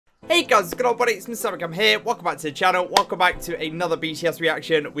Hey guys, what's going on, buddy? It's Mr. I'm here. Welcome back to the channel. Welcome back to another BTS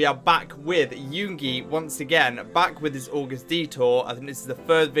reaction. We are back with Yoongi once again, back with his August detour. I think this is the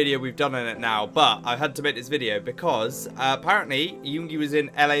third video we've done on it now, but I had to make this video because apparently Yoongi was in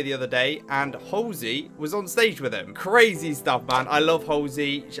LA the other day and Halsey was on stage with him. Crazy stuff, man. I love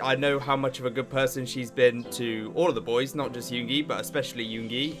Halsey. I know how much of a good person she's been to all of the boys, not just Yoongi, but especially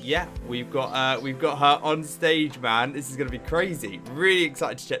Yoongi. Yeah, we've got her on stage, man. This is gonna be crazy. Really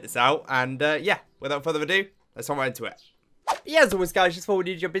excited to check this out, and yeah, without further ado, let's hop right into it. Yeah, as always, guys, just before we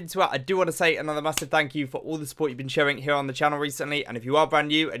do jump into it, I do want to say another massive thank you for all the support you've been showing here on the channel recently. And if you are brand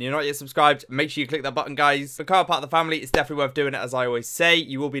new and you're not yet subscribed, make sure you click that button, guys. Become a part of the family. It's definitely worth doing it, as I always say.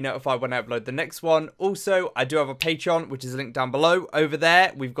 You will be notified when I upload the next one. Also, I do have a Patreon, which is linked down below. Over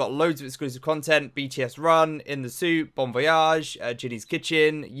there, we've got loads of exclusive content: BTS Run, In the Soup, Bon Voyage, Ginny's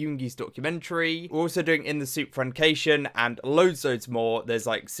Kitchen, Yoongi's documentary. We're also doing In the Soup Friendcation and loads more. There's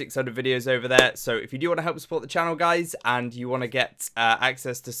like 600 videos over there. So if you do want to help support the channel, guys, and you want to get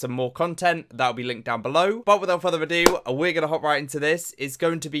access to some more content, that'll be linked down below. But without further ado, we're gonna hop right into this. It's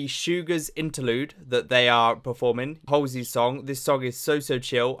going to be Suga's Interlude that they are performing, Halsey's song. This song is so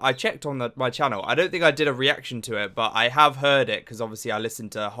chill. I checked on my channel. I don't think I did a reaction to it, but I have heard it because obviously I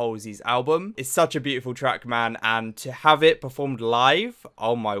listened to Halsey's album. It's such a beautiful track, man, and to have it performed live,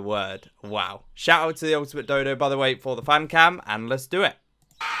 oh my word, wow. Shout out to the Ultimate Dodo, by the way, for the fan cam, and let's do it.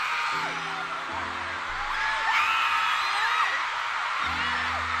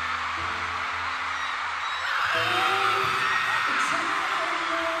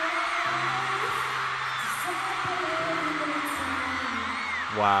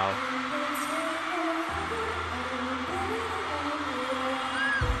 Wow.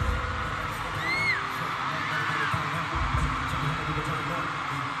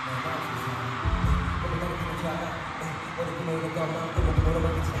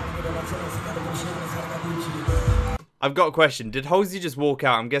 I've got a question. Did Halsey just walk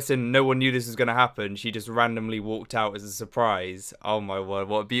out? I'm guessing no one knew this was going to happen. She just randomly walked out as a surprise. Oh my word,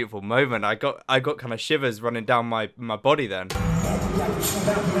 what a beautiful moment. I got kind of shivers running down my body then.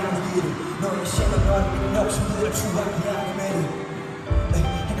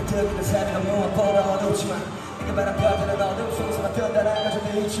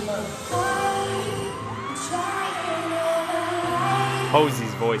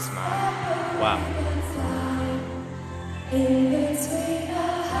 Halsey's voice, man. Wow.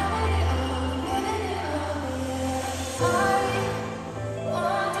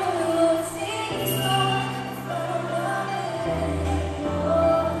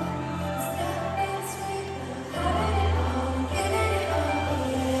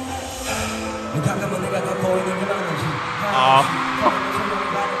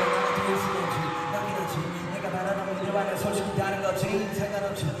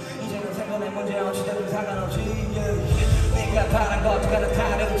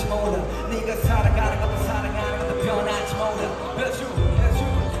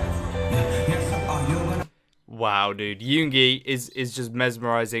 Wow, dude, Yoongi is just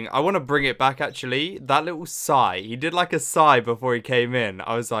mesmerizing. I want to bring it back, actually. That little sigh, he did like a sigh before he came in.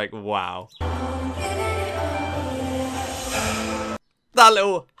 I was like, wow. That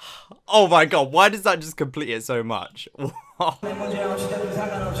little, oh my god, why does that just complete it so much?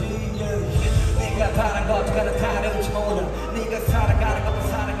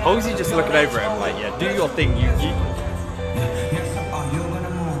 Halsey just looking over him like, yeah, do your thing, Yoongi.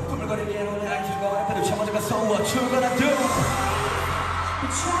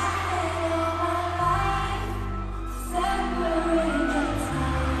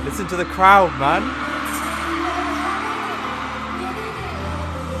 Listen to the crowd, man.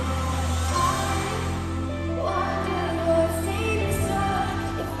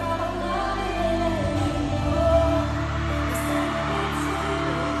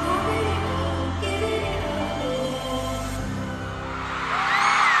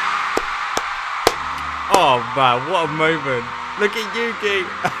 Oh man, what a moment. Look at Yoongi.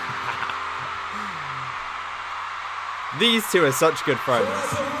 These two are such good friends.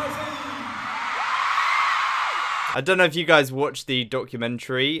 I don't know if you guys watched the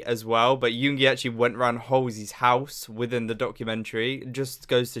documentary as well, but Yoongi actually went around Halsey's house within the documentary. It just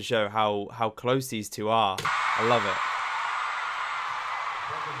goes to show how close these two are. I love it.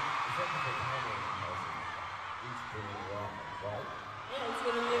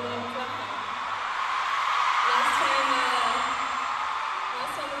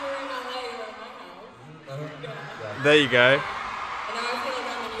 There you go. And now I feel like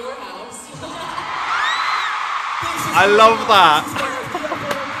I'm in your house. I love that.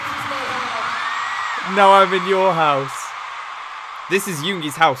 Now I'm in your house. This is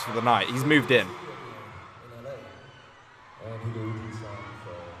Yoongi's house for the night. He's moved in. In LA. And he did this song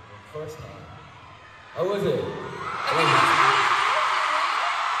for the first time. How was it?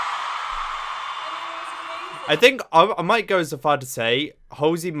 I think I might go so far to say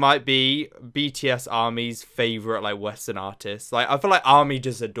Halsey might be BTS ARMY's favorite like Western artist. Like I feel like ARMY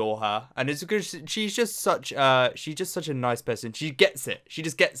just adore her, and it's because she's just such a nice person. She gets it. She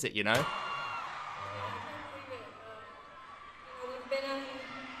just gets it, you know. We've been on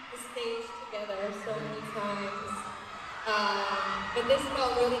the stage together so many times, but this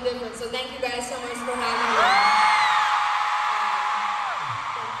felt really different. So thank you guys so much for having me.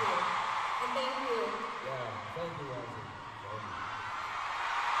 Thank you, and thank you. Thank you, Rosie.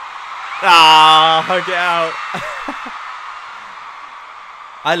 Ah, hug it out.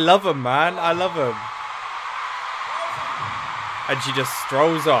 I love him, man. I love him. And she just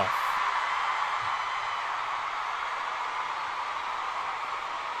strolls off.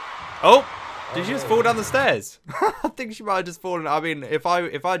 Oh, did she just fall down the stairs? I think she might have just fallen. I mean, if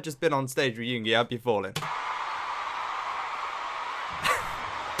I'd just been on stage with Yoongi, I'd be falling.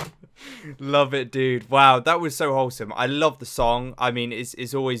 Love it, dude. Wow, that was so wholesome. I love the song. I mean,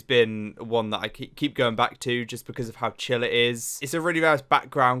 it's always been one that I keep going back to just because of how chill it is. It's a really nice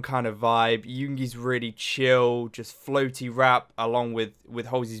background kind of vibe. Yoongi's really chill, just floaty rap along with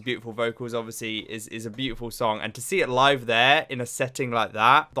Halsey's beautiful vocals, obviously, is a beautiful song. And to see it live there in a setting like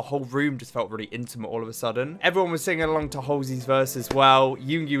that, the whole room just felt really intimate all of a sudden. Everyone was singing along to Halsey's verse as well.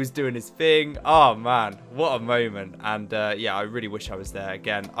 Yoongi was doing his thing. Oh, man, what a moment. And yeah, I really wish I was there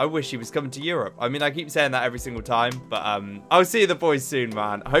again. I wish he was coming to Europe. I mean, I keep saying that every single time, but I'll see the boys soon,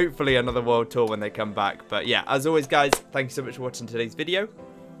 man. Hopefully another world tour when they come back. But yeah, as always, guys, thank you so much for watching today's video.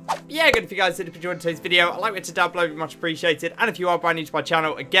 Yeah, good. If you guys did enjoy today's video, like it to down below, it'd be much appreciated. And if you are brand new to my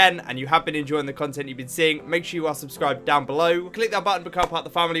channel again and you have been enjoying the content you've been seeing, make sure you are subscribed down below. Click that button to become part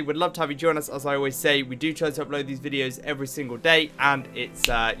of the family. We'd love to have you join us. As I always say, we do try to upload these videos every single day, and it's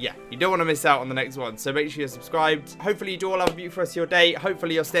yeah, you don't want to miss out on the next one. So make sure you're subscribed. Hopefully you do all have a beautiful rest of your day.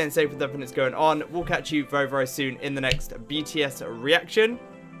 Hopefully you're staying safe with everything that's going on. We'll catch you very, very soon in the next BTS reaction.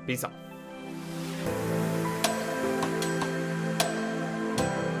 Peace out.